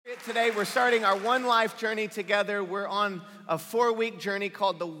today. We're starting our One Life journey together. We're on a 4-week journey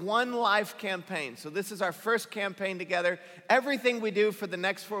called the One Life Campaign. So this is our first campaign together. Everything we do for the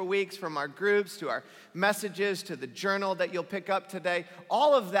next 4 weeks, from our groups to our messages to the journal that you'll pick up today,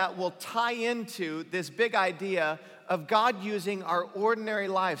 all of that will tie into this big idea of God using our ordinary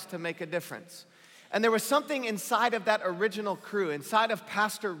lives to make a difference. And there was something inside of that original crew, inside of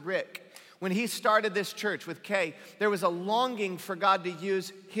Pastor Rick. When he started this church with Kay, there was a longing for God to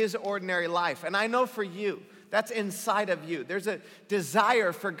use his ordinary life. And I know for you, that's inside of you. There's a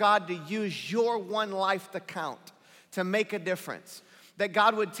desire for God to use your one life to count, to make a difference. That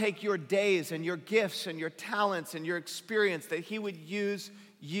God would take your days and your gifts and your talents and your experience, that he would use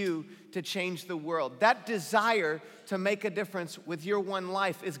you to change the world. That desire to make a difference with your one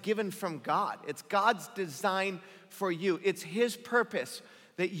life is given from God. It's God's design for you. It's his purpose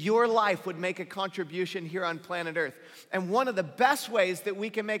that your life would make a contribution here on planet Earth. And one of the best ways that we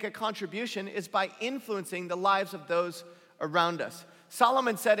can make a contribution is by influencing the lives of those around us.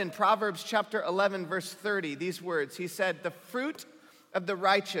 Solomon said in Proverbs chapter 11, verse 30, these words. He said, "The fruit of the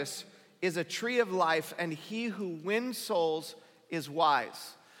righteous is a tree of life, and he who wins souls is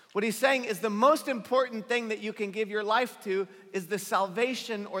wise." What he's saying is the most important thing that you can give your life to is the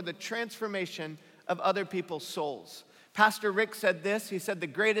salvation or the transformation of other people's souls. Pastor Rick said this. He said, the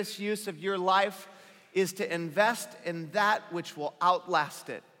greatest use of your life is to invest in that which will outlast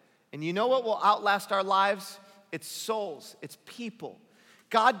it. And you know what will outlast our lives? It's souls. It's people.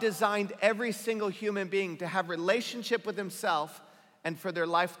 God designed every single human being to have relationship with himself and for their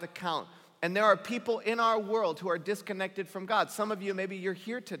life to count. And there are people in our world who are disconnected from God. Some of you, maybe you're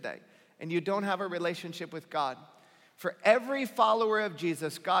here today and you don't have a relationship with God. For every follower of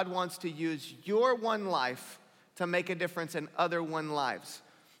Jesus, God wants to use your one life to make a difference in other one lives.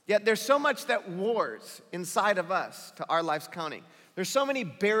 Yet there's so much that wars inside of us to our lives counting. There's so many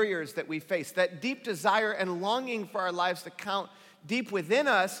barriers that we face, that deep desire and longing for our lives to count deep within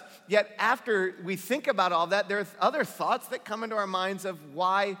us. Yet after we think about all that, there are other thoughts that come into our minds of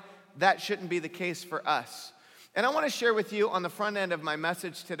why that shouldn't be the case for us. And I want to share with you on the front end of my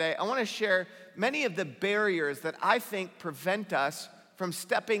message today, I want to share many of the barriers that I think prevent us from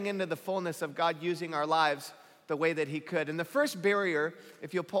stepping into the fullness of God using our lives the way that he could. And the first barrier,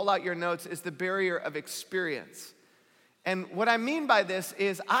 if you'll pull out your notes, is the barrier of experience. And what I mean by this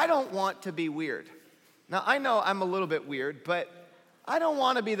is I don't want to be weird. Now, I know I'm a little bit weird, but I don't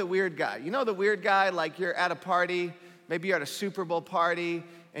want to be the weird guy. You know the weird guy, like you're at a party, maybe you're at a Super Bowl party,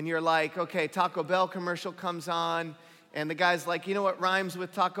 and you're like, okay, Taco Bell commercial comes on, and the guy's like, you know what rhymes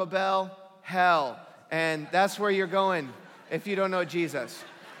with Taco Bell? Hell. And that's where you're going if you don't know Jesus.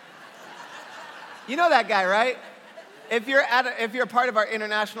 You know that guy, right? If you're part of our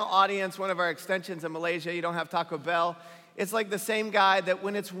international audience, one of our extensions in Malaysia, you don't have Taco Bell. It's like the same guy that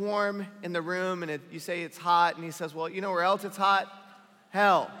when it's warm in the room and you say it's hot, and he says, well, you know where else it's hot?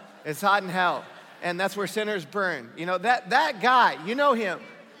 Hell. It's hot in hell. And that's where sinners burn. You know, that guy, you know him.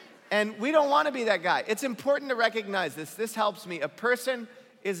 And we don't want to be that guy. It's important to recognize this. This helps me. A person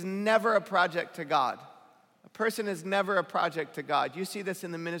is never a project to God. A person is never a project to God. You see this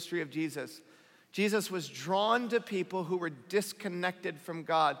in the ministry of Jesus. Jesus was drawn to people who were disconnected from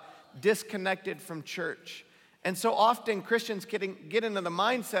God, disconnected from church. And so often Christians get into the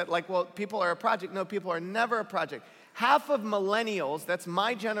mindset like, well, people are a project. No, people are never a project. Half of millennials, that's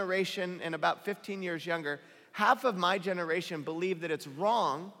my generation and about 15 years younger, half of my generation believe that it's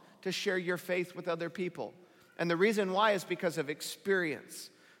wrong to share your faith with other people. And the reason why is because of experience.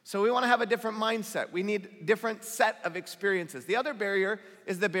 So we want to have a different mindset. We need a different set of experiences. The other barrier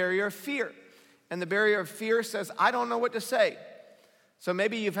is the barrier of fear. And the barrier of fear says, I don't know what to say. So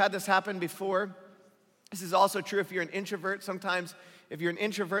maybe you've had this happen before. This is also true if you're an introvert. Sometimes if you're an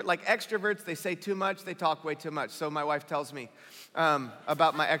introvert, like extroverts, they say too much, they talk way too much. So my wife tells me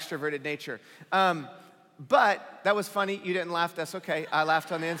about my extroverted nature. But that was funny. You didn't laugh. That's okay. I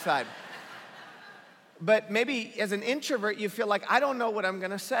laughed on the inside. But maybe as an introvert, you feel like, I don't know what I'm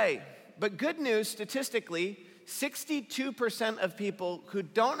going to say. But good news, statistically, 62% of people who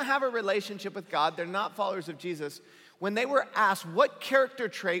don't have a relationship with God, they're not followers of Jesus, when they were asked, what character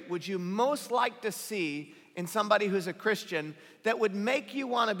trait would you most like to see in somebody who's a Christian that would make you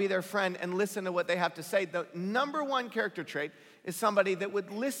want to be their friend and listen to what they have to say? The number one character trait is somebody that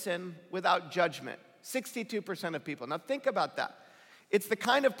would listen without judgment. 62% of people. Now think about that. It's the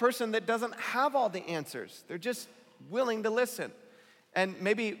kind of person that doesn't have all the answers. They're just willing to listen. And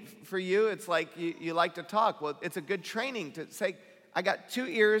maybe for you, it's like you like to talk. Well, it's a good training to say, I got 2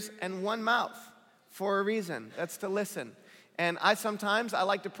 ears and 1 mouth for a reason. That's to listen. And I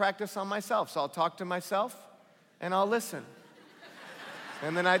like to practice on myself. So I'll talk to myself and I'll listen.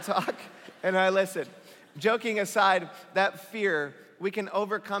 And then I talk and I listen. Joking aside, that fear, we can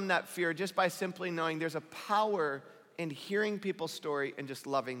overcome that fear just by simply knowing there's a power in hearing people's story and just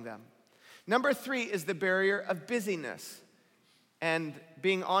loving them. Number 3 is the barrier of busyness. And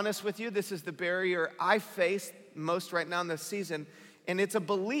being honest with you, this is the barrier I face most right now in this season. And it's the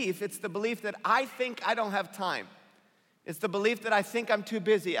belief that I think I don't have time. It's the belief that I think I'm too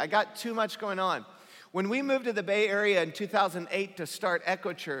busy. I got too much going on. When we moved to the Bay Area in 2008 to start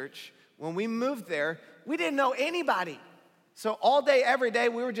Echo Church, when we moved there, we didn't know anybody. So all day, every day,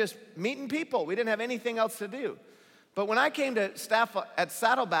 we were just meeting people. We didn't have anything else to do. But when I came to staff at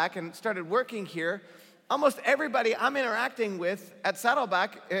Saddleback and started working here, almost everybody I'm interacting with at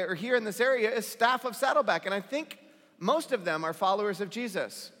Saddleback or here in this area is staff of Saddleback. And I think most of them are followers of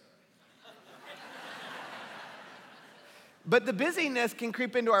Jesus. But the busyness can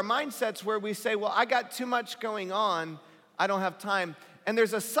creep into our mindsets where we say, well, I got too much going on. I don't have time. And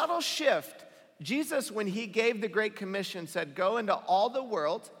there's a subtle shift. Jesus, when he gave the Great Commission, said, go into all the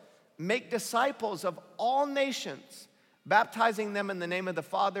world, make disciples of all nations, baptizing them in the name of the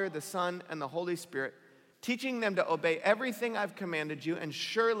Father, the Son, and the Holy Spirit, teaching them to obey everything I've commanded you, and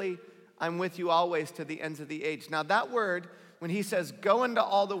surely I'm with you always to the ends of the age. Now that word, when he says go into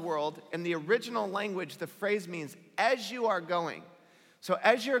all the world, in the original language, the phrase means as you are going. So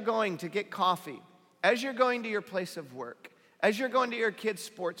as you're going to get coffee, as you're going to your place of work, as you're going to your kids'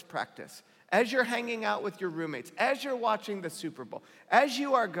 sports practice, as you're hanging out with your roommates, as you're watching the Super Bowl, as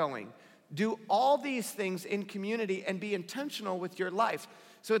you are going, do all these things in community and be intentional with your life.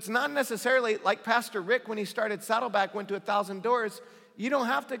 So it's not necessarily like Pastor Rick, when he started Saddleback, went to 1,000 doors. You don't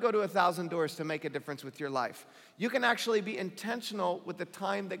have to go to 1,000 doors to make a difference with your life. You can actually be intentional with the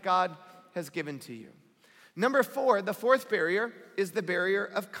time that God has given to you. Number 4, the fourth barrier is the barrier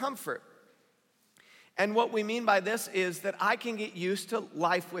of comfort. And what we mean by this is that I can get used to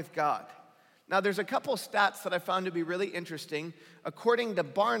life with God. Now, there's a couple stats that I found to be really interesting. According to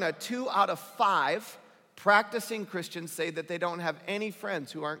Barna, 2 out of 5 practicing Christians say that they don't have any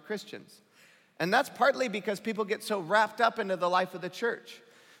friends who aren't Christians. And that's partly because people get so wrapped up into the life of the church.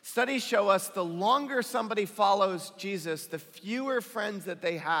 Studies show us the longer somebody follows Jesus, the fewer friends that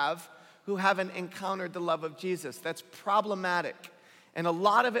they have who haven't encountered the love of Jesus. That's problematic. And a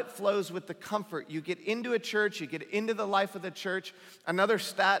lot of it flows with the comfort. You get into a church, you get into the life of the church. Another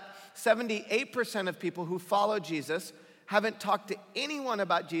stat, 78% of people who follow Jesus haven't talked to anyone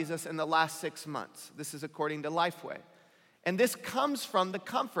about Jesus in the last 6 months. This is according to Lifeway. And this comes from the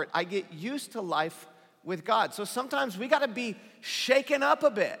comfort. I get used to life with God. So sometimes we got to be shaken up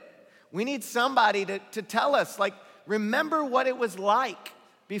a bit. We need somebody to tell us, like, remember what it was like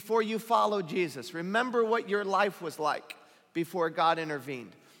before you followed Jesus. Remember what your life was like before God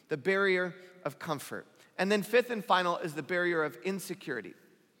intervened. The barrier of comfort. And then 5th and final is the barrier of insecurity.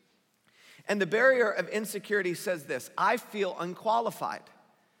 And the barrier of insecurity says this: I feel unqualified.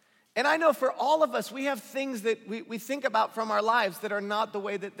 And I know for all of us, we have things that we think about from our lives that are not the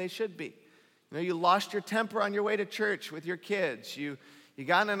way that they should be. You know, you lost your temper on your way to church with your kids. You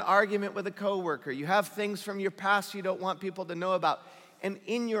got in an argument with a coworker. You have things from your past you don't want people to know about. And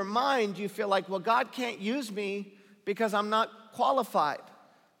in your mind, you feel like, well, God can't use me because I'm not qualified.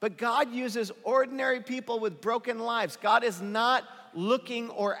 But God uses ordinary people with broken lives. God is not looking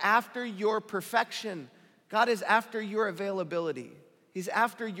or after your perfection. God is after your availability. He's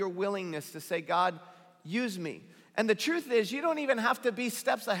after your willingness to say, God, use me. And the truth is, you don't even have to be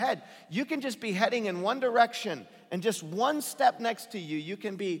steps ahead. You can just be heading in one direction, and just one step next to you, you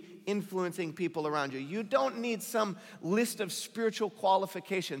can be influencing people around you. You don't need some list of spiritual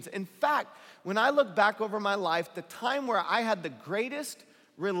qualifications. In fact, when I look back over my life, the time where I had the greatest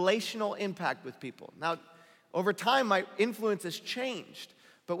relational impact with people. Now, over time, my influence has changed.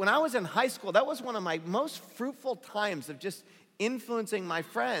 But when I was in high school, that was one of my most fruitful times of just influencing my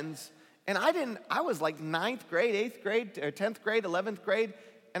friends. And I was like 9th grade, 8th grade, or 10th grade, 11th grade,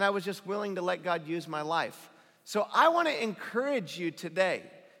 and I was just willing to let God use my life. So I want to encourage you today.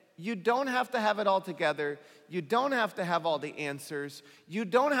 You don't have to have it all together. You don't have to have all the answers. You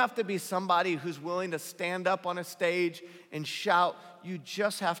don't have to be somebody who's willing to stand up on a stage and shout. You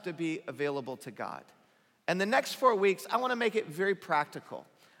just have to be available to God. And the next 4 weeks, I want to make it very practical.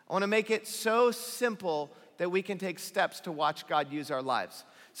 I want to make it so simple that we can take steps to watch God use our lives.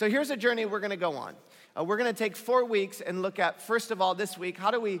 So here's a journey we're going to go on. We're going to take 4 weeks and look at, first of all, this week,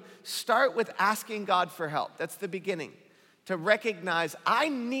 how do we start with asking God for help? That's the beginning. To recognize I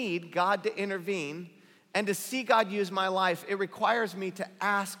need God to intervene, and to see God use my life, it requires me to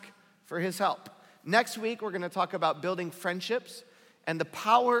ask for his help. Next week, we're going to talk about building friendships and the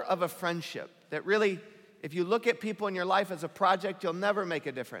power of a friendship that really If you look at people in your life as a project, you'll never make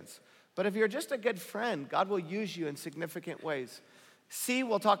a difference. But if you're just a good friend, God will use you in significant ways. C,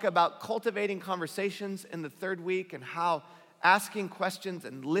 we'll talk about cultivating conversations in the third week and how asking questions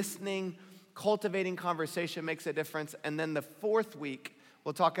and listening, cultivating conversation makes a difference. And then the fourth week,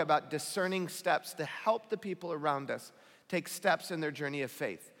 we'll talk about discerning steps to help the people around us take steps in their journey of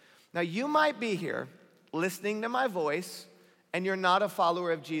faith. Now, you might be here listening to my voice, and you're not a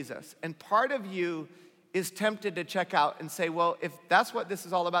follower of Jesus. And part of you is tempted to check out and say, well, if that's what this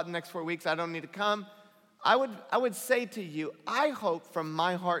is all about the next 4 weeks, I don't need to come. I would say to you, I hope from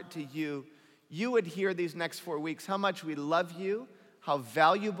my heart to you, you would hear these next 4 weeks how much we love you, how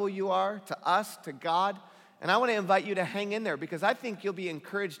valuable you are to us, to God. And I want to invite you to hang in there because I think you'll be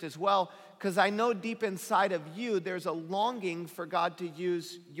encouraged as well, because I know deep inside of you there's a longing for God to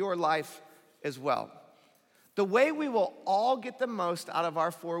use your life as well. The way we will all get the most out of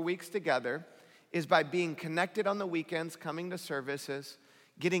our 4 weeks together is by being connected on the weekends, coming to services,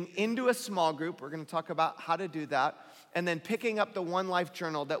 getting into a small group. We're going to talk about how to do that. And then picking up the One Life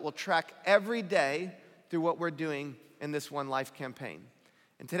Journal that will track every day through what we're doing in this One Life campaign.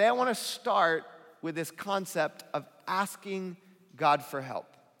 And today I want to start with this concept of asking God for help.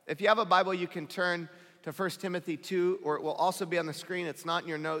 If you have a Bible, you can turn to 1 Timothy 2, or it will also be on the screen. It's not in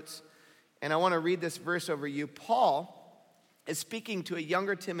your notes. And I want to read this verse over you. Paul is speaking to a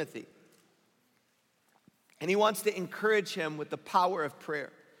younger Timothy. And he wants to encourage him with the power of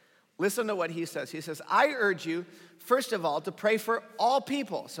prayer. Listen to what he says. He says, I urge you, first of all, to pray for all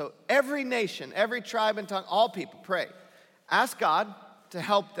people. So every nation, every tribe and tongue, all people, pray. Ask God to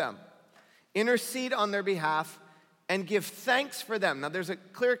help them. Intercede on their behalf and give thanks for them. Now, there's a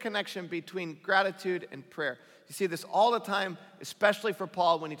clear connection between gratitude and prayer. You see this all the time, especially for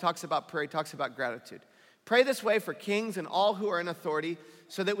Paul. When he talks about prayer, he talks about gratitude. Pray this way for kings and all who are in authority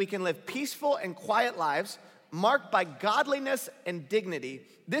so that we can live peaceful and quiet lives marked by godliness and dignity.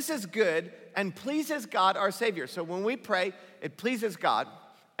 This is good and pleases God, our Savior. So when we pray, it pleases God.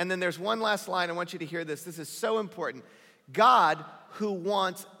 And then there's one last line. I want you to hear this. This is so important. God, who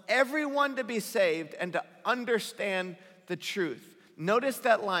wants everyone to be saved and to understand the truth. Notice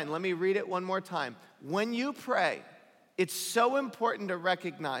that line. Let me read it one more time. When you pray, it's so important to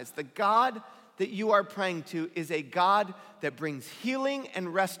recognize the God that you are praying to is a God that brings healing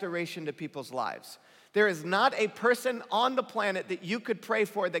and restoration to people's lives. There is not a person on the planet that you could pray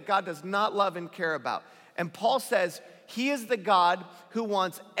for that God does not love and care about. And Paul says he is the God who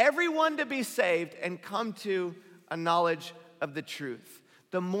wants everyone to be saved and come to a knowledge of the truth.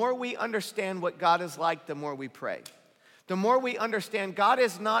 The more we understand what God is like, the more we pray. The more we understand God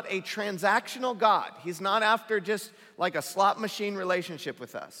is not a transactional God. He's not after just like a slot machine relationship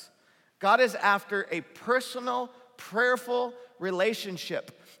with us. God is after a personal, prayerful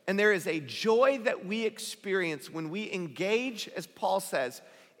relationship. And there is a joy that we experience when we engage, as Paul says,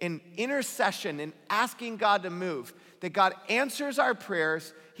 in intercession and asking God to move, that God answers our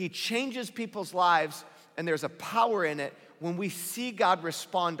prayers, he changes people's lives, and there's a power in it when we see God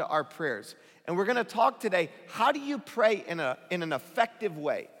respond to our prayers. And we're going to talk today, how do you pray in an effective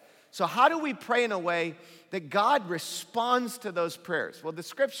way? So how do we pray in a way that God responds to those prayers? Well, the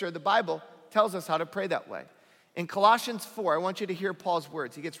scripture, the Bible, tells us how to pray that way. In Colossians 4, I want you to hear Paul's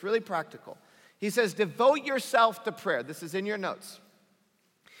words. He gets really practical. He says, devote yourself to prayer. This is in your notes.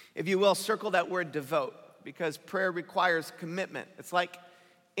 If you will, circle that word devote, because prayer requires commitment. It's like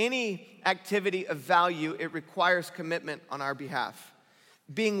any activity of value, it requires commitment on our behalf.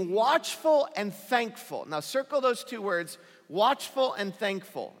 Being watchful and thankful. Now circle those two words, watchful and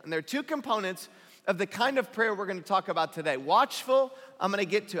thankful. And there are two components of the kind of prayer we're going to talk about today. Watchful, I'm going to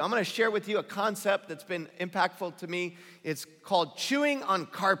get to. I'm going to share with you a concept that's been impactful to me. It's called chewing on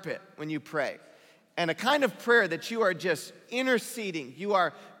carpet when you pray. And a kind of prayer that you are just interceding. You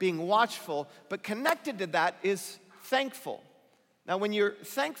are being watchful, but connected to that is thankful. Now, when you're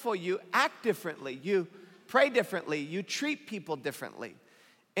thankful, you act differently. You pray differently. You treat people differently.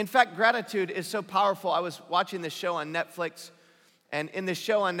 In fact, gratitude is so powerful. I was watching this show on Netflix. And in this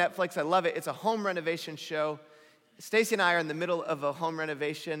show on Netflix, I love it. It's a home renovation show. Stacy and I are in the middle of a home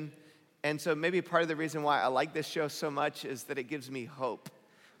renovation. And so maybe part of the reason why I like this show so much is that it gives me hope.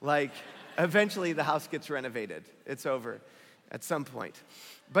 Like, eventually the house gets renovated. It's over at some point.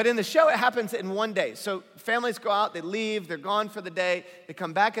 But in the show, it happens in one day. So families go out, they leave, they're gone for the day. They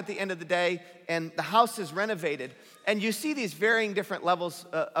come back at the end of the day, and the house is renovated. And you see these varying different levels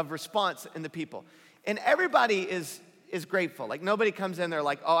of response in the people. And everybody is grateful. Like, nobody comes in there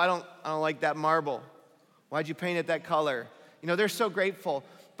like, oh, I don't like that marble. Why'd you paint it that color? You know, they're so grateful.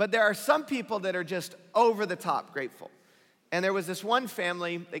 But there are some people that are just over the top grateful. And there was this one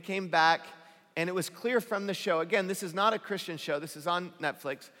family, they came back, And it was clear from the show, again, this is not a Christian show, this is on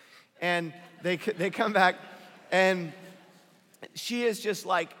Netflix. And they come back, and she is just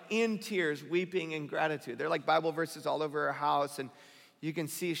like in tears, weeping in gratitude. There are like Bible verses all over her house, and you can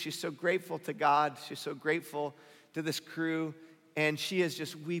see she's so grateful to God. She's so grateful to this crew, and she is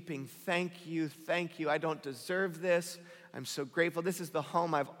just weeping. Thank you. I don't deserve this. I'm so grateful. This is the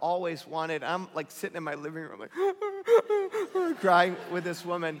home I've always wanted. I'm like sitting in my living room, like crying with this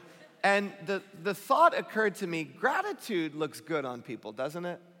woman. And the thought occurred to me, gratitude looks good on people, doesn't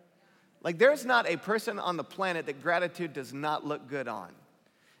it? Like there's not a person on the planet that gratitude does not look good on.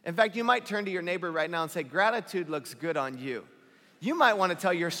 In fact, you might turn to your neighbor right now and say, gratitude looks good on you. You might want to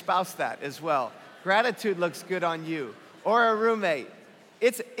tell your spouse that as well. Gratitude looks good on you. Or a roommate.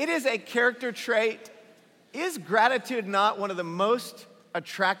 It is a character trait. Is gratitude not one of the most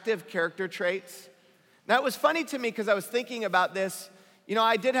attractive character traits? Now, it was funny to me because I was thinking about this. You know,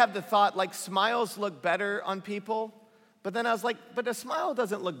 I did have the thought, like, smiles look better on people. But then I was like, but a smile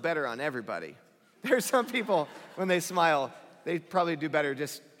doesn't look better on everybody. There's some people, when they smile, they probably do better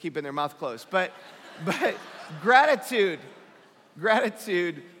just keeping their mouth closed. But gratitude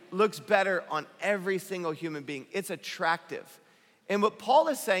looks better on every single human being. It's attractive. And what Paul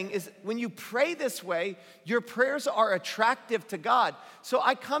is saying is when you pray this way, your prayers are attractive to God. So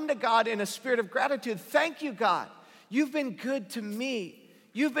I come to God in a spirit of gratitude. Thank you, God. You've been good to me.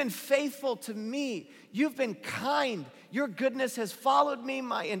 You've been faithful to me. You've been kind. Your goodness has followed me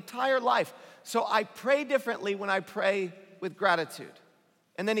my entire life. So I pray differently when I pray with gratitude.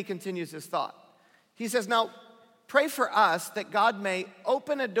 And then he continues his thought. He says, now, pray for us that God may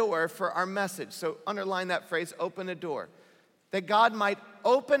open a door for our message. So underline that phrase, open a door. That God might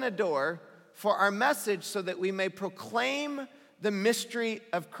open a door for our message so that we may proclaim the mystery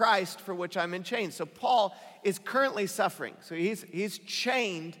of Christ for which I'm in chains. So Paul is currently suffering. So he's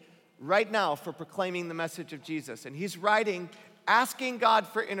chained right now for proclaiming the message of Jesus. And he's writing, asking God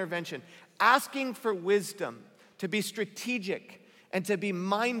for intervention, asking for wisdom to be strategic and to be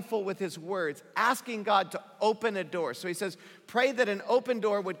mindful with his words, asking God to open a door. So he says, pray that an open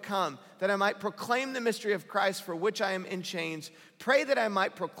door would come, that I might proclaim the mystery of Christ for which I am in chains. Pray that I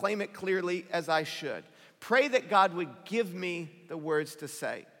might proclaim it clearly as I should. Pray that God would give me the words to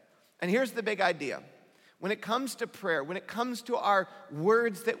say. And here's the big idea. When it comes to prayer, when it comes to our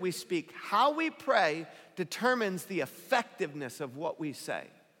words that we speak, how we pray determines the effectiveness of what we say.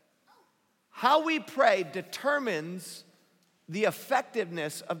 How we pray determines the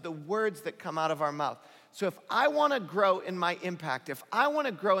effectiveness of the words that come out of our mouth. So if I want to grow in my impact, if I want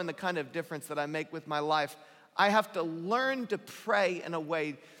to grow in the kind of difference that I make with my life, I have to learn to pray in a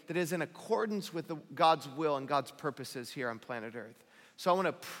way that is in accordance with God's will and God's purposes here on planet Earth. So I want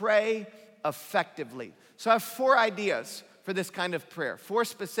to pray effectively. So I have 4 ideas for this kind of prayer, 4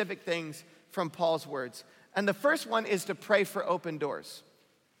 specific things from Paul's words. And the first one is to pray for open doors.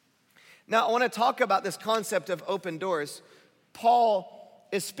 Now, I want to talk about this concept of open doors. Paul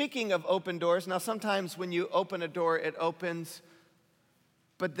is speaking of open doors. Now, sometimes when you open a door, it opens,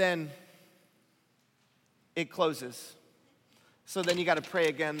 but then it closes. So then you got to pray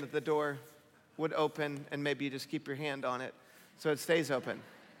again that the door would open, and maybe you just keep your hand on it so it stays open.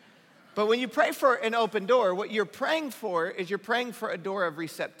 But when you pray for an open door, what you're praying for is you're praying for a door of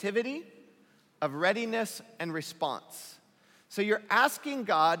receptivity, of readiness, and response. So you're asking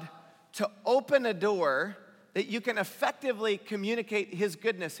God to open a door that you can effectively communicate his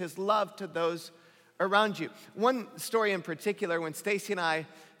goodness, his love to those around you. One story in particular, when Stacy and I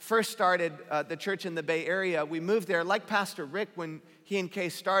first started the church in the Bay Area, we moved there like Pastor Rick when he and Kay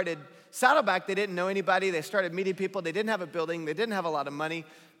started. Saddleback, they didn't know anybody. They started meeting people. They didn't have a building. They didn't have a lot of money,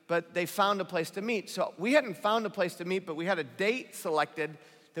 but they found a place to meet. So we hadn't found a place to meet, but we had a date selected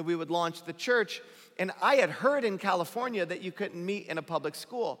that we would launch the church. And I had heard in California that you couldn't meet in a public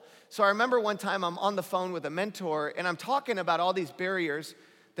school. So I remember one time I'm on the phone with a mentor, and I'm talking about all these barriers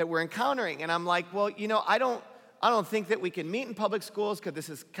that we're encountering. And I'm like, well, you know, I don't think that we can meet in public schools because this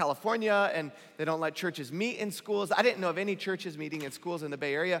is California, and they don't let churches meet in schools. I didn't know of any churches meeting in schools in the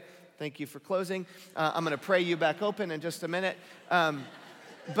Bay Area. Thank you for closing. I'm going to pray you back open in just a minute.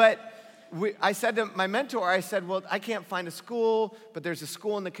 I said to my mentor, I said, well, I can't find a school, but there's a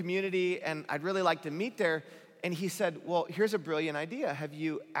school in the community, and I'd really like to meet there. And he said, well, here's a brilliant idea. Have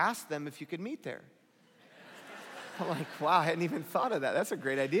you asked them if you could meet there? I'm like, wow, I hadn't even thought of that. That's a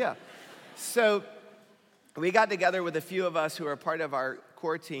great idea. So we got together with a few of us who are part of our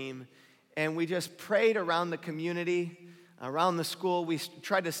core team, and we just prayed around the community, around the school. We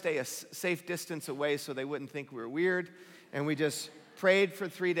tried to stay a safe distance away so they wouldn't think we were weird, and we just prayed for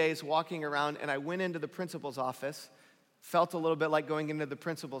 3 days walking around, and I went into the principal's office, felt a little bit like going into the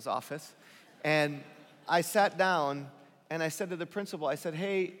principal's office, And I sat down and I said to the principal, I said,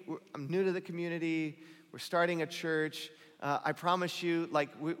 hey, I'm new to the community. We're starting a church. I promise you, like,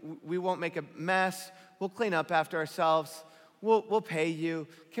 we won't make a mess. We'll clean up after ourselves. We'll pay you.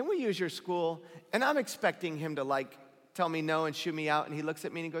 Can we use your school? And I'm expecting him to, like, tell me no and shoo me out. And he looks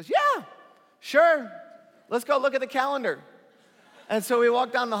at me and he goes, yeah, sure. Let's go look at the calendar. And so we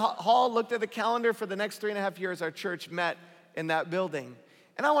walked down the hall, looked at the calendar. For the next 3.5 years, our church met in that building.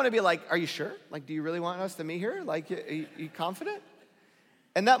 And I want to be like, are you sure? Like, do you really want us to meet here? Like, are you confident?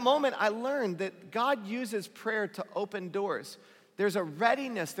 And that moment, I learned that God uses prayer to open doors. There's a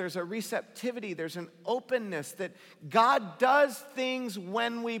readiness, there's a receptivity, there's an openness that God does things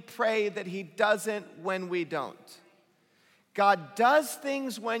when we pray that he doesn't when we don't. God does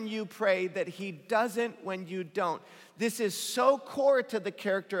things when you pray that he doesn't when you don't. This is so core to the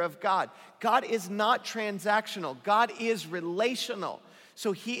character of God. God is not transactional. God is relational.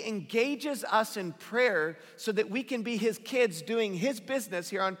 So he engages us in prayer so that we can be his kids doing his business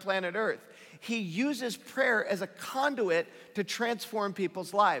here on planet Earth. He uses prayer as a conduit to transform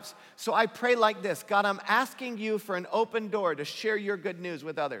people's lives. So I pray like this: God, I'm asking you for an open door to share your good news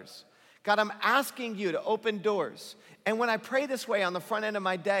with others. God, I'm asking you to open doors. And when I pray this way on the front end of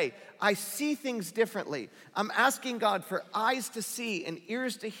my day, I see things differently. I'm asking God for eyes to see and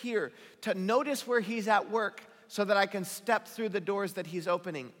ears to hear, to notice where he's at work so that I can step through the doors that he's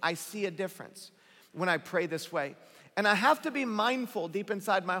opening. I see a difference when I pray this way. And I have to be mindful deep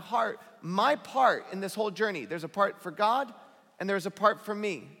inside my heart, my part in this whole journey. There's a part for God and there's a part for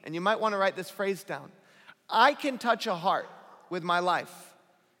me. And you might want to write this phrase down. I can touch a heart with my life.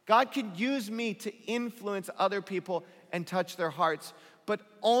 God can use me to influence other people and touch their hearts, but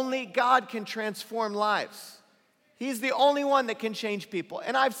only God can transform lives. He's the only one that can change people,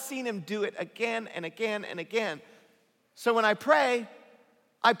 and I've seen him do it again and again and again. So when I pray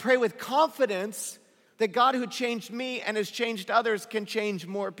with confidence that God who changed me and has changed others can change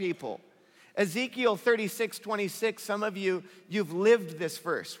more people. Ezekiel 36:26, some of you've lived this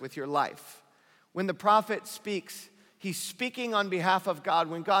verse with your life. When the prophet speaks, he's speaking on behalf of God.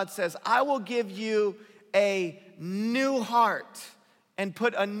 When God says, I will give you a new heart and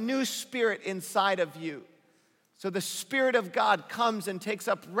put a new spirit inside of you. So the Spirit of God comes and takes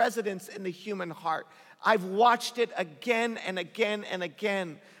up residence in the human heart. I've watched it again and again and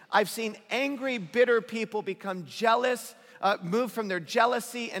again. I've seen angry, bitter people become jealous, move from their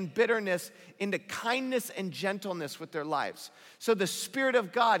jealousy and bitterness into kindness and gentleness with their lives. So the Spirit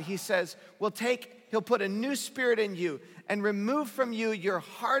of God, he says, he'll put a new spirit in you and remove from you your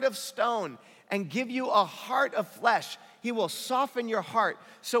heart of stone and give you a heart of flesh. He will soften your heart.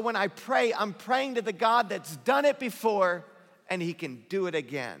 So when I pray, I'm praying to the God that's done it before and he can do it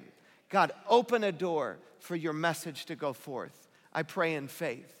again. God, open a door for your message to go forth. I pray in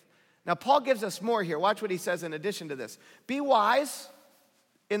faith. Now, Paul gives us more here. Watch what he says in addition to this. Be wise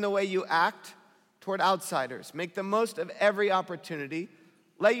in the way you act toward outsiders. Make the most of every opportunity.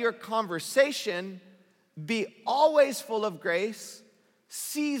 Let your conversation be always full of grace,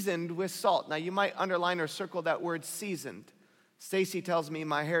 seasoned with salt. Now, you might underline or circle that word seasoned. Stacy tells me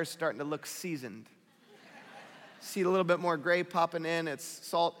my hair's starting to look seasoned. See a little bit more gray popping in. It's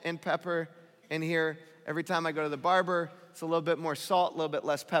salt and pepper in here. Every time I go to the barber, it's a little bit more salt, a little bit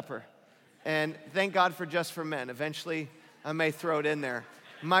less pepper. And thank God for Just for Men. Eventually, I may throw it in there.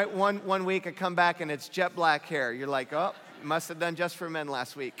 One week I come back and it's jet black hair. You're like, oh, must have done Just for Men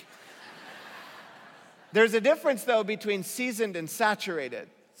last week. There's a difference, though, between seasoned and saturated.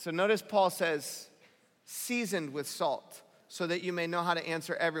 So notice Paul says, seasoned with salt, so that you may know how to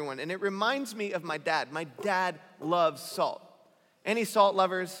answer everyone. And it reminds me of my dad. My dad loves salt. Any salt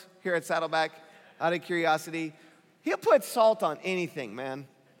lovers here at Saddleback, out of curiosity? He'll put salt on anything, man.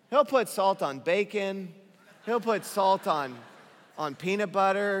 He'll put salt on bacon. He'll put salt on peanut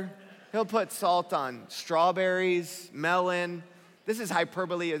butter. He'll put salt on strawberries, melon. This is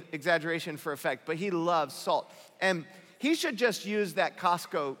hyperbole, exaggeration for effect, but he loves salt. And he should just use that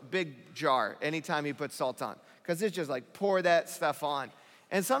Costco big jar anytime he puts salt on, because it's just like pour that stuff on.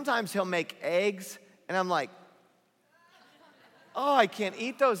 And sometimes he'll make eggs, and I'm like, oh, I can't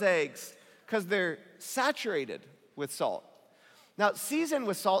eat those eggs because they're saturated with salt. Now, seasoned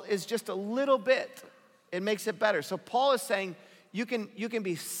with salt is just a little bit. It makes it better. So Paul is saying you can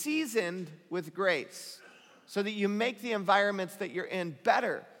be seasoned with grace so that you make the environments that you're in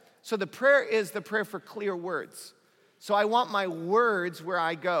better. So the prayer is the prayer for clear words. So I want my words where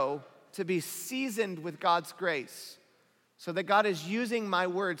I go to be seasoned with God's grace, so that God is using my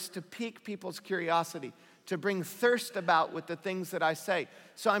words to pique people's curiosity, to bring thirst about with the things that I say.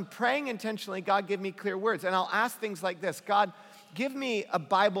 So I'm praying intentionally, God, give me clear words. And I'll ask things like this: God, give me a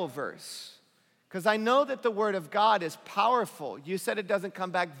Bible verse Because I know that the word of God is powerful. You said it doesn't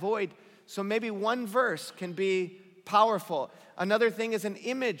come back void, so maybe one verse can be powerful. Another thing is an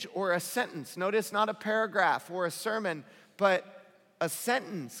image or a sentence. Notice not a paragraph or a sermon, but a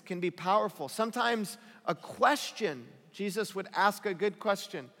sentence can be powerful. Sometimes a question, Jesus would ask a good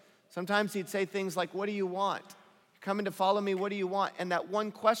question. Sometimes he'd say things like, what do you want? You're coming to follow me, what do you want? And that one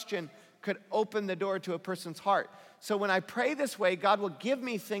question could open the door to a person's heart. So when I pray this way, God will give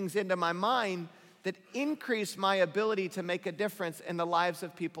me things into my mind that increase my ability to make a difference in the lives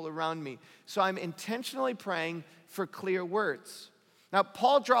of people around me. So I'm intentionally praying for clear words. Now,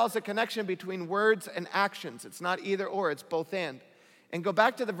 Paul draws a connection between words and actions. It's not either or, it's both and. And go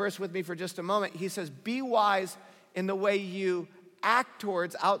back to the verse with me for just a moment. He says, be wise in the way you act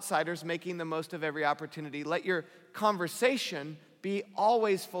towards outsiders, making the most of every opportunity. Let your conversation be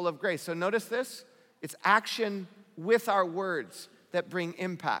always full of grace. So notice this, it's action with our words that bring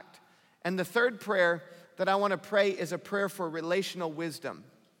impact. And the third prayer that I want to pray is a prayer for relational wisdom.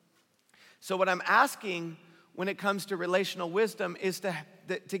 So what I'm asking when it comes to relational wisdom is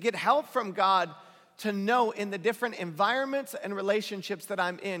to get help from God to know in the different environments and relationships that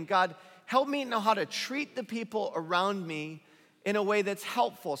I'm in, God, help me know how to treat the people around me in a way that's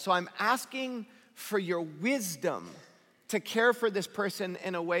helpful. So I'm asking for your wisdom to care for this person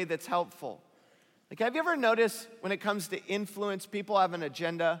in a way that's helpful. Like, have you ever noticed when it comes to influence, people have an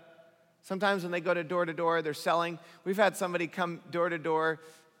agenda? Sometimes when they go to door, they're selling. We've had somebody come door to door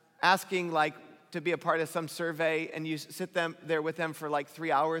asking like to be a part of some survey, and you sit there with them for like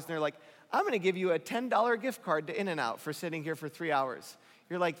 3 hours, and they're like, I'm gonna give you a $10 gift card to In-N-Out for sitting here for 3 hours.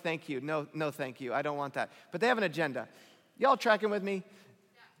 You're like, thank you. No, thank you. I don't want that. But they have an agenda. Y'all tracking with me?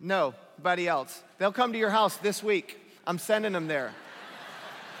 No, nobody else. They'll come to your house this week. I'm sending them there.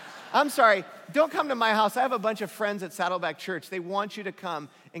 I'm sorry, don't come to my house. I have a bunch of friends at Saddleback Church. They want you to come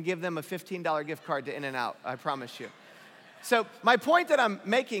and give them a $15 gift card to In-N-Out, I promise you. So my point that I'm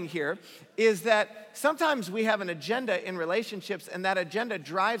making here is that sometimes we have an agenda in relationships, and that agenda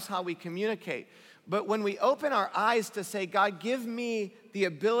drives how we communicate. But when we open our eyes to say, God, give me the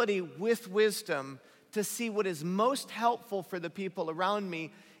ability with wisdom to see what is most helpful for the people around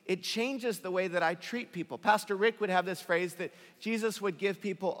me, it changes the way that I treat people. Pastor Rick would have this phrase that Jesus would give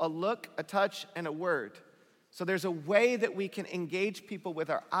people a look, a touch, and a word. So there's a way that we can engage people with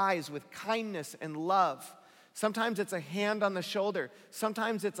our eyes, with kindness and love. Sometimes it's a hand on the shoulder.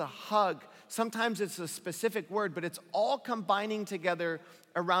 Sometimes it's a hug. Sometimes it's a specific word, but it's all combining together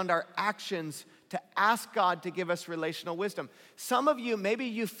around our actions to ask God to give us relational wisdom. Some of you, maybe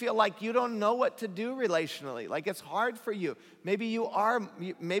you feel like you don't know what to do relationally, like it's hard for you. Maybe you are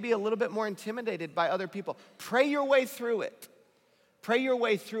maybe a little bit more intimidated by other people. Pray your way through it. Pray your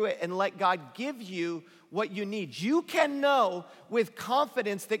way through it and let God give you what you need. You can know with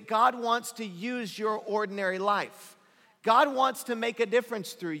confidence that God wants to use your ordinary life. God wants to make a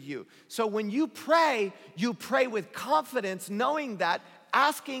difference through you. So when you pray with confidence, knowing that,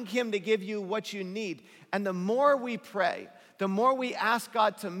 asking Him to give you what you need. And the more we pray, the more we ask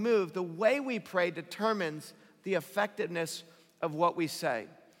God to move, the way we pray determines the effectiveness of what we say.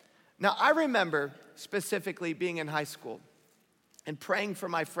 Now, I remember specifically being in high school and praying for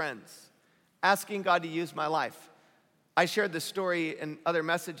my friends, asking God to use my life. I shared this story in other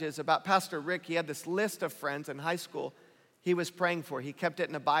messages about Pastor Rick. He had this list of friends in high school he was praying for. He kept it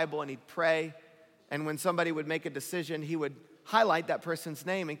in a Bible and he'd pray. And when somebody would make a decision, he would highlight that person's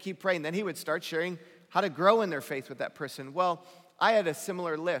name and keep praying. Then he would start sharing how to grow in their faith with that person. Well, I had a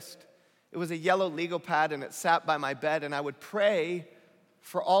similar list. It was a yellow legal pad and it sat by my bed, and I would pray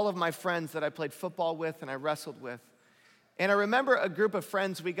for all of my friends that I played football with and I wrestled with. And I remember a group of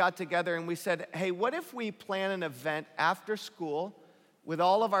friends, we got together and we said, hey, what if we plan an event after school with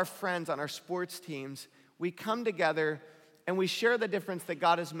all of our friends on our sports teams? We come together and we share the difference that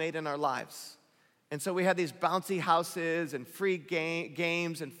God has made in our lives. And so we had these bouncy houses and free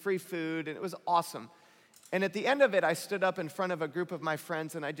games and free food, and it was awesome. And at the end of it, I stood up in front of a group of my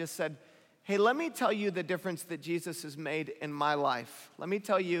friends and I just said, hey, let me tell you the difference that Jesus has made in my life. Let me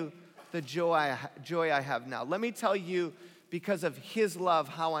tell you the joy I have now. Let me tell you, because of His love,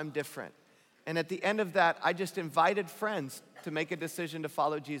 how I'm different. And at the end of that, I just invited friends to make a decision to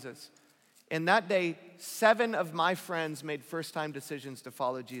follow Jesus. And that day, 7 of my friends made first-time decisions to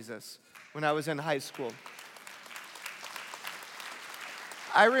follow Jesus when I was in high school.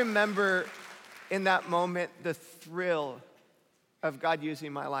 I remember in that moment the thrill of God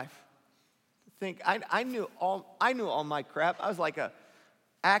using my life. I knew all my crap. I was like a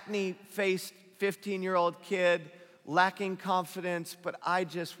acne-faced 15-year-old kid, lacking confidence, but I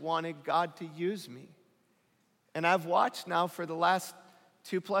just wanted God to use me. And I've watched now for the last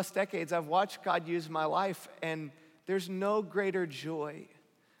 2+ decades, I've watched God use my life, and there's no greater joy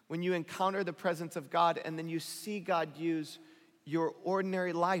when you encounter the presence of God and then you see God use your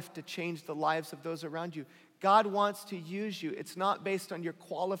ordinary life to change the lives of those around you. God wants to use you. It's not based on your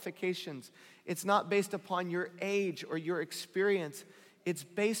qualifications. It's not based upon your age or your experience. It's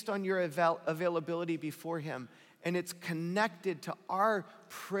based on your availability before Him. And it's connected to our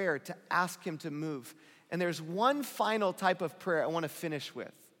prayer to ask Him to move. And there's one final type of prayer I want to finish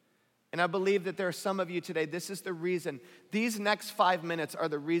with. And I believe that there are some of you today, this is the reason. These next 5 minutes are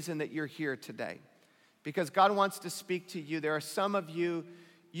the reason that you're here today. Because God wants to speak to you. There are some of you,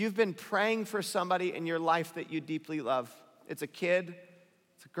 you've been praying for somebody in your life that you deeply love. It's a kid,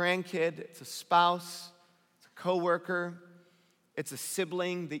 it's a grandkid, it's a spouse, it's a coworker, it's a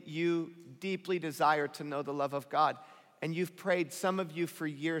sibling that you deeply desire to know the love of God. And you've prayed, some of you for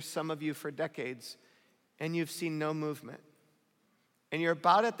years, some of you for decades, and you've seen no movement. And you're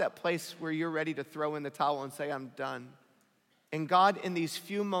about at that place where you're ready to throw in the towel and say, I'm done. And God, in these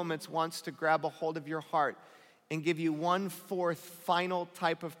few moments, wants to grab a hold of your heart and give you one fourth final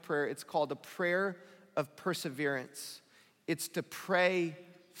type of prayer. It's called a prayer of perseverance. It's to pray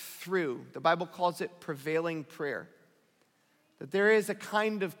through. The Bible calls it prevailing prayer. That there is a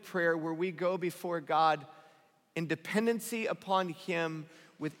kind of prayer where we go before God in dependency upon Him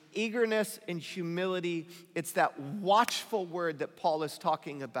with eagerness and humility. It's that watchful word that Paul is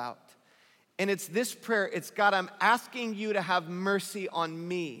talking about. And it's this prayer, it's God, I'm asking you to have mercy on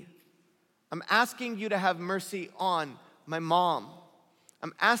me. I'm asking you to have mercy on my mom.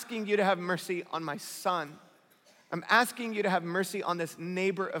 I'm asking you to have mercy on my son. I'm asking you to have mercy on this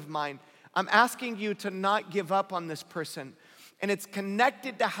neighbor of mine. I'm asking you to not give up on this person. And it's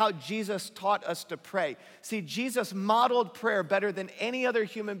connected to how Jesus taught us to pray. See, Jesus modeled prayer better than any other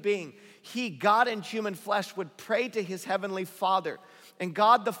human being. He, God in human flesh, would pray to His heavenly Father. And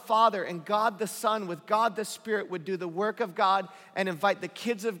God the Father and God the Son with God the Spirit would do the work of God and invite the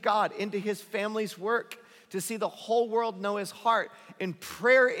kids of God into His family's work to see the whole world know His heart. And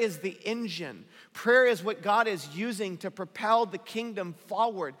prayer is the engine. Prayer is what God is using to propel the kingdom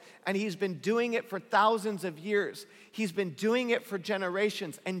forward. And He's been doing it for thousands of years. He's been doing it for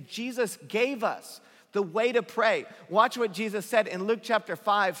generations. And Jesus gave us the way to pray. Watch what Jesus said in Luke chapter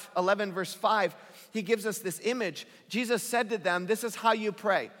 5, 11 verse 5. He gives us this image. Jesus said to them, this is how you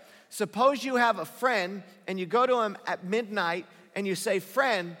pray. Suppose you have a friend and you go to him at midnight and you say,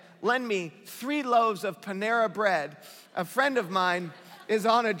 friend, lend me 3 loaves of Panera bread. A friend of mine is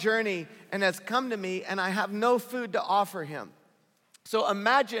on a journey and has come to me and I have no food to offer him. So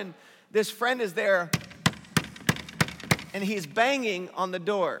imagine this friend is there and he's banging on the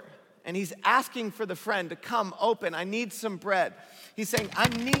door and he's asking for the friend to come open. I need some bread. He's saying, I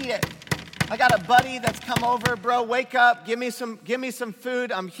need it. I got a buddy that's come over, bro, wake up, give me some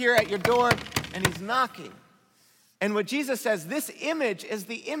food. I'm here at your door. And he's knocking. And what Jesus says, this image is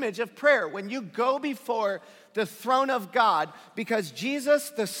the image of prayer. When you go before the throne of God, because Jesus,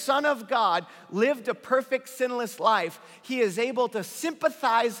 the Son of God, lived a perfect, sinless life, He is able to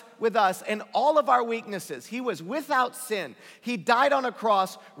sympathize with us in all of our weaknesses. He was without sin. He died on a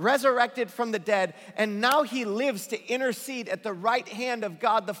cross, resurrected from the dead, and now He lives to intercede at the right hand of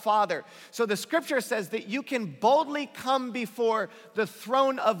God the Father. So the scripture says that you can boldly come before the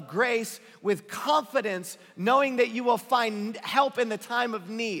throne of grace with confidence, knowing that you will find help in the time of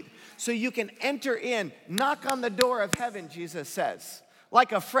need. So you can enter in, knock on the door of heaven, Jesus says,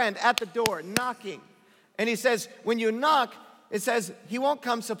 like a friend at the door, knocking. And He says, when you knock, it says, He won't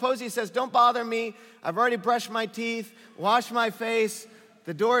come. Suppose He says, don't bother me. I've already brushed my teeth, washed my face,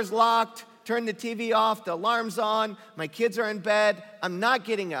 the door's locked, turn the TV off, the alarm's on, my kids are in bed. I'm not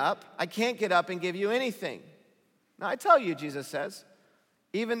getting up. I can't get up and give you anything. Now I tell you, Jesus says,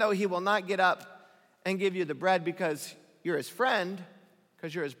 even though He will not get up and give you the bread because you're His friend,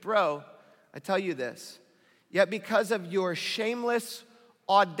 because you're His bro, I tell you this. Yet because of your shameless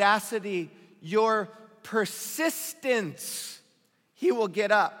audacity, your persistence, He will get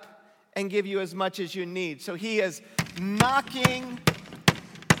up and give you as much as you need. So He is knocking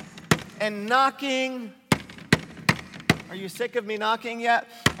and knocking. Are you sick of me knocking yet?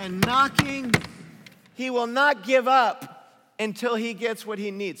 And knocking. He will not give up until He gets what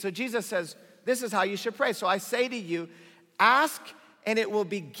He needs. So Jesus says, this is how you should pray. So I say to you, ask and it will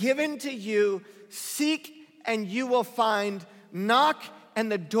be given to you. Seek and you will find. Knock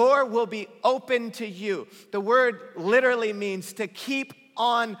and the door will be open to you. The word literally means to keep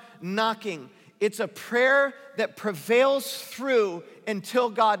on knocking. It's a prayer that prevails through until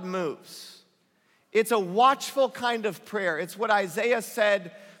God moves. It's a watchful kind of prayer. It's what Isaiah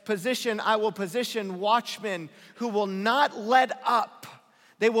said, I will position watchmen who will not let up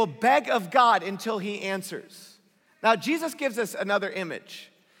They will beg of God until he answers. Now, Jesus gives us another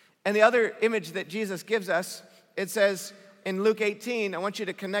image. And the other image that Jesus gives us, it says in Luke 18, I want you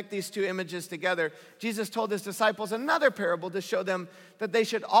to connect these two images together. Jesus told his disciples another parable to show them that they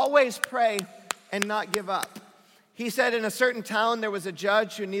should always pray and not give up. He said in a certain town there was a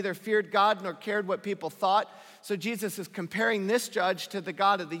judge who neither feared God nor cared what people thought. So Jesus is comparing this judge to the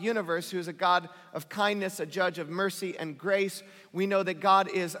God of the universe, who is a God of kindness, a judge of mercy and grace. We know that God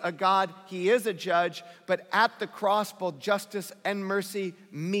is a God, he is a judge, but at the cross both justice and mercy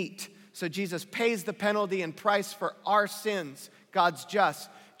meet. So Jesus pays the penalty and price for our sins. God's just.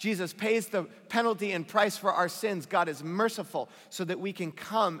 Jesus pays the penalty and price for our sins. God is merciful so that we can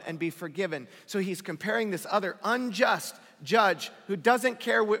come and be forgiven. So he's comparing this other unjust judge who doesn't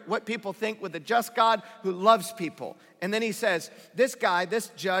care what people think with a just God who loves people. And then he says, this guy,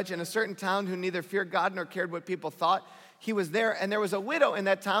 this judge in a certain town who neither feared God nor cared what people thought, he was there, and there was a widow in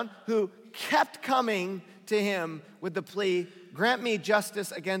that town who kept coming to him with the plea, grant me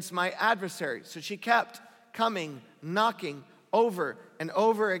justice against my adversary. So she kept coming, knocking over and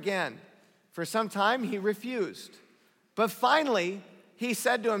over again. For some time, he refused. But finally, he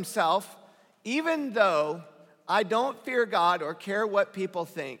said to himself, even though I don't fear God or care what people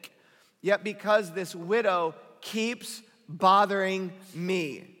think, yet because this widow keeps bothering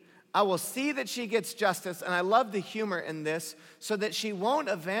me, I will see that she gets justice, and I love the humor in this, so that she won't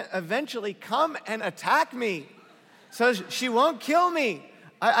eventually come and attack me. So she won't kill me.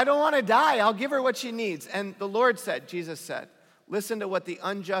 I don't want to die. I'll give her what she needs. And the Lord said, Jesus said, listen to what the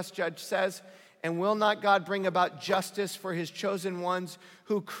unjust judge says. And will not God bring about justice for his chosen ones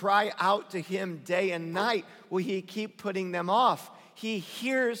who cry out to him day and night? Will he keep putting them off? He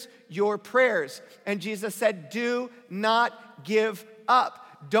hears your prayers. And Jesus said, do not give up.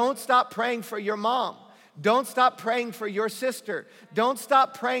 Don't stop praying for your mom. Don't stop praying for your sister. Don't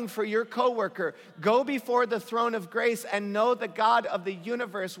stop praying for your coworker. Go before the throne of grace and know the God of the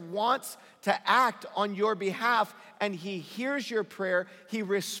universe wants to act on your behalf, and he hears your prayer. He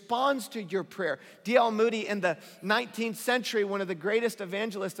responds to your prayer. D.L. Moody in the 19th century, one of the greatest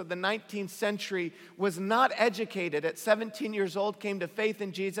evangelists of the 19th century, was not educated. At 17 years old, came to faith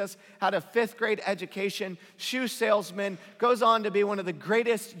in Jesus, had a 5th grade education, shoe salesman, goes on to be one of the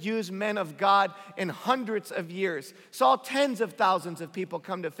greatest used men of God in hundreds of years. Saw tens of thousands of people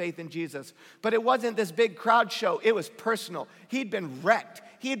come to faith in Jesus. But it wasn't this big crowd show. It was personal. He'd been wrecked.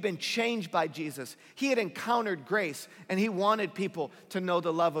 He had been changed by Jesus. He had encountered grace, and he wanted people to know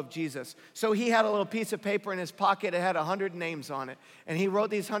the love of Jesus. So he had a little piece of paper in his pocket. It had 100 names on it. And he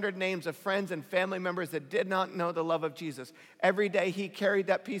wrote these 100 names of friends and family members that did not know the love of Jesus. Every day he carried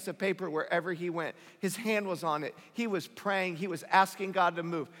that piece of paper wherever he went. His hand was on it. He was praying. He was asking God to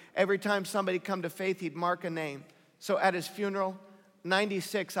move. Every time somebody come to faith, he'd mark a name. So at his funeral,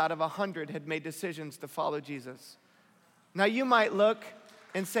 96 out of 100 had made decisions to follow Jesus. Now you might look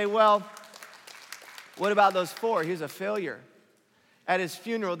and say, well, what about those 4? He was a failure. At his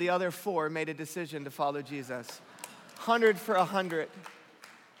funeral, the other 4 made a decision to follow Jesus. 100 for 100.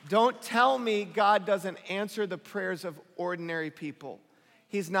 Don't tell me God doesn't answer the prayers of ordinary people.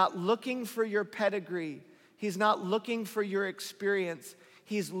 He's not looking for your pedigree. He's not looking for your experience.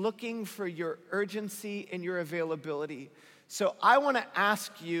 He's looking for your urgency and your availability. So I want to ask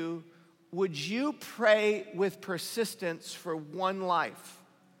you, would you pray with persistence for one life?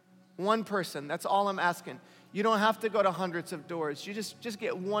 One person, that's all I'm asking. You don't have to go to hundreds of doors. You just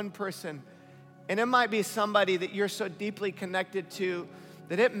get one person. And it might be somebody that you're so deeply connected to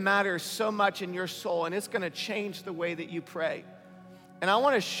that it matters so much in your soul, and it's going to change the way that you pray. And I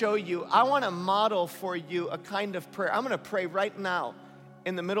want to show you, I want to model for you a kind of prayer. I'm going to pray right now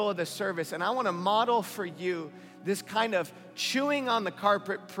in the middle of the service, and I want to model for you this kind of chewing on the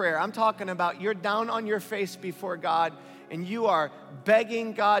carpet prayer. I'm talking about you're down on your face before God, and you are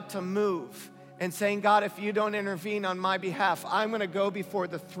begging God to move and saying, God, if you don't intervene on my behalf, I'm going to go before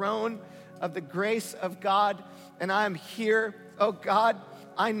the throne of the grace of God, and I'm here. Oh God,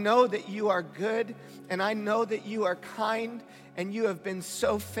 I know that you are good, and I know that you are kind, and you have been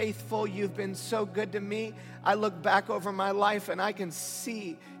so faithful. You've been so good to me. I look back over my life, and I can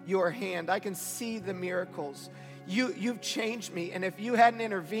see your hand. I can see the miracles. You've changed me, and if you hadn't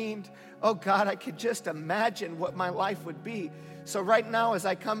intervened, oh God, I could just imagine what my life would be. So right now, as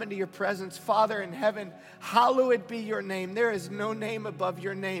I come into your presence, Father in heaven, hallowed be your name. There is no name above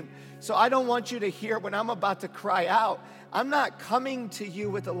your name. So I don't want you to hear when I'm about to cry out. I'm not coming to you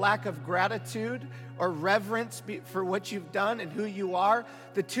with a lack of gratitude or reverence for what you've done and who you are.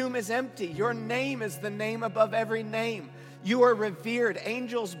 The tomb is empty. Your name is the name above every name. You are revered.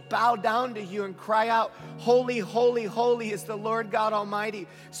 Angels bow down to you and cry out, holy, holy, holy is the Lord God Almighty.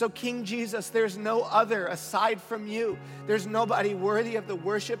 So King Jesus, there's no other aside from you. There's nobody worthy of the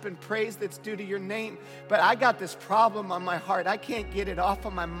worship and praise that's due to your name. But I got this problem on my heart. I can't get it off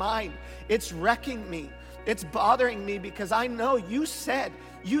of my mind. It's wrecking me. It's bothering me because I know you said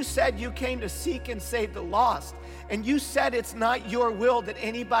you came to seek and save the lost. And you said it's not your will that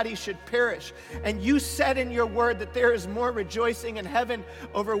anybody should perish. And you said in your word that there is more rejoicing in heaven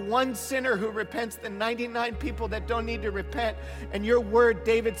over one sinner who repents than 99 people that don't need to repent. And your word,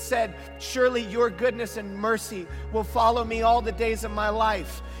 David said, surely your goodness and mercy will follow me all the days of my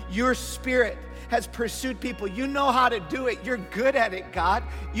life. Your spirit has pursued people. You know how to do it. You're good at it, God.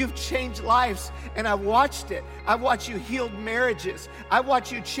 You've changed lives, and I've watched it. I've watched you heal marriages. I've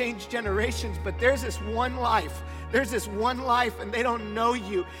watched you change generations, but there's this one life. There's this one life, and they don't know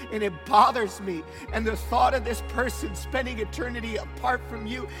you, and it bothers me. And the thought of this person spending eternity apart from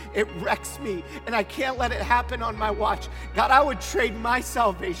you, it wrecks me, and I can't let it happen on my watch. God, I would trade my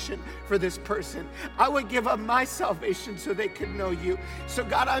salvation for this person. I would give up my salvation so they could know you. So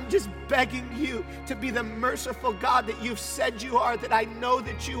God, I'm just begging you to be the merciful God that you've said you are, that I know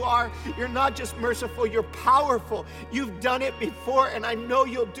that you are. You're not just merciful, you're powerful. You've done it before, and I know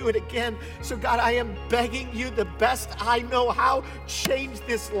you'll do it again. So God, I am begging you the best I know how, change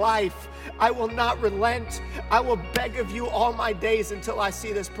this life. I will not relent. I will beg of you all my days until I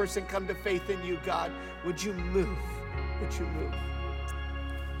see this person come to faith in you, God. Would you move? Would you move?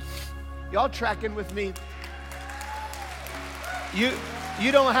 Y'all tracking with me?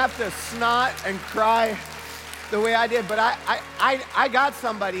 You don't have to snot and cry the way I did, but I got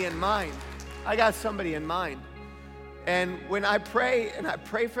somebody in mind. I got somebody in mind. And when I pray, and I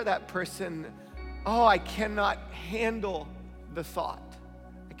pray for that person, oh, I cannot handle the thought.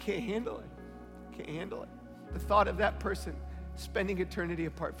 I can't handle it. I can't handle it. The thought of that person spending eternity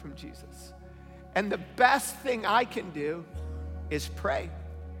apart from Jesus. And the best thing I can do is pray,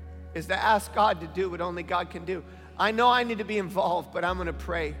 is to ask God to do what only God can do. I know I need to be involved, but I'm going to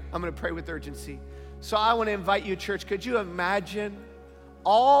pray. I'm going to pray with urgency. So I want to invite you, church, could you imagine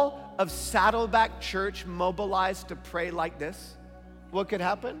all of Saddleback Church mobilized to pray like this? What could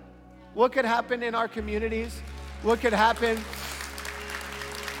happen? What could happen in our communities? What could happen?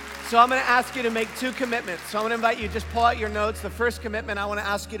 So I'm going to ask you to make two commitments. So I'm going to invite you, just pull out your notes. The first commitment I want to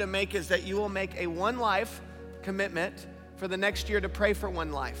ask you to make is that you will make a one life commitment for the next year to pray for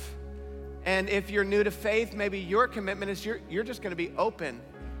one life. And if you're new to faith, maybe your commitment is you're just going to be open.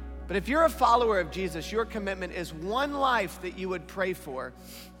 But if you're a follower of Jesus, your commitment is one life that you would pray for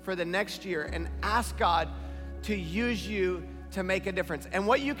the next year and ask God to use you to make a difference. And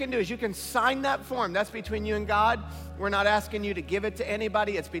what you can do is you can sign that form. That's between you and God. We're not asking you to give it to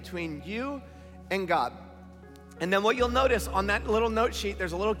anybody. It's between you and God. And then what you'll notice on that little note sheet,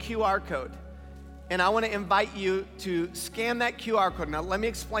 there's a little QR code. And I want to invite you to scan that QR code. Now, let me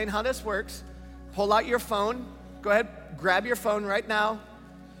explain how this works. Pull out your phone. Go ahead, grab your phone right now.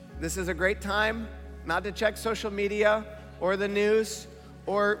 This is a great time not to check social media or the news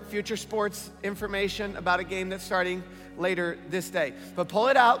or future sports information about a game that's starting later this day. But pull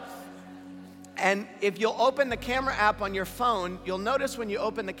it out, and if you'll open the camera app on your phone, you'll notice when you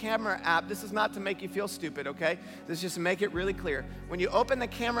open the camera app, this is not to make you feel stupid, okay? This is just to make it really clear. When you open the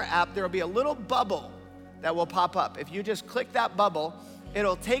camera app, there will be a little bubble that will pop up. If you just click that bubble,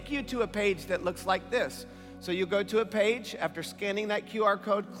 it'll take you to a page that looks like this. So you go to a page, after scanning that QR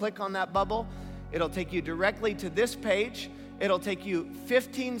code, click on that bubble. It'll take you directly to this page. It'll take you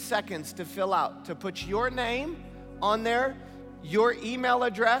 15 seconds to fill out, to put your name on there, your email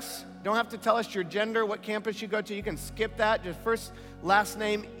address. Don't have to tell us your gender, what campus you go to. You can skip that. Just first, last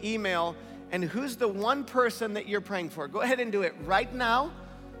name, email, and who's the one person that you're praying for. Go ahead and do it right now.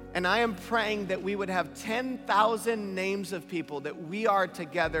 And I am praying that we would have 10,000 names of people that we are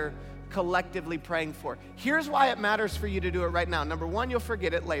together collectively praying for. Here's why it matters for you to do it right now. Number one, you'll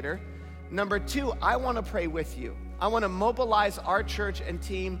forget it later. Number two, I want to pray with you. I want to mobilize our church and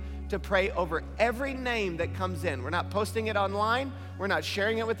team to pray over every name that comes in. We're not posting it online. We're not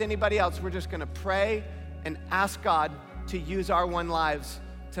sharing it with anybody else. We're just going to pray and ask God to use our one lives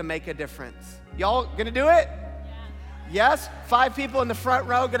to make a difference. Y'all going to do it? Yes? 5 people in the front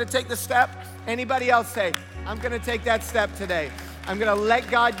row going to take the step. Anybody else say, I'm going to take that step today. I'm going to let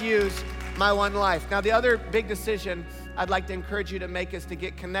God use my one life. Now, the other big decision I'd like to encourage you to make is to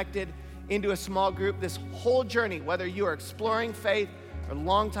get connected into a small group. This whole journey, whether you are exploring faith or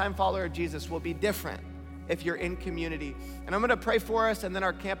longtime follower of Jesus, will be different if you're in community. And I'm going to pray for us, and then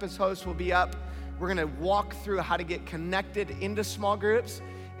our campus host will be up. We're going to walk through how to get connected into small groups.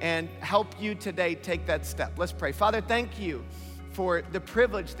 and help you today take that step. Let's pray. Father, thank you for the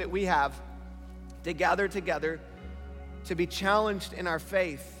privilege that we have to gather together, to be challenged in our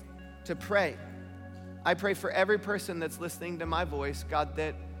faith, to pray. I pray for every person that's listening to my voice, God,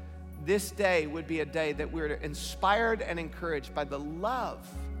 that this day would be a day that we're inspired and encouraged by the love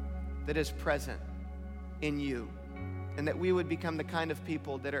that is present in you, and that we would become the kind of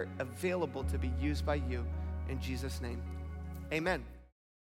people that are available to be used by you. In Jesus' name, amen.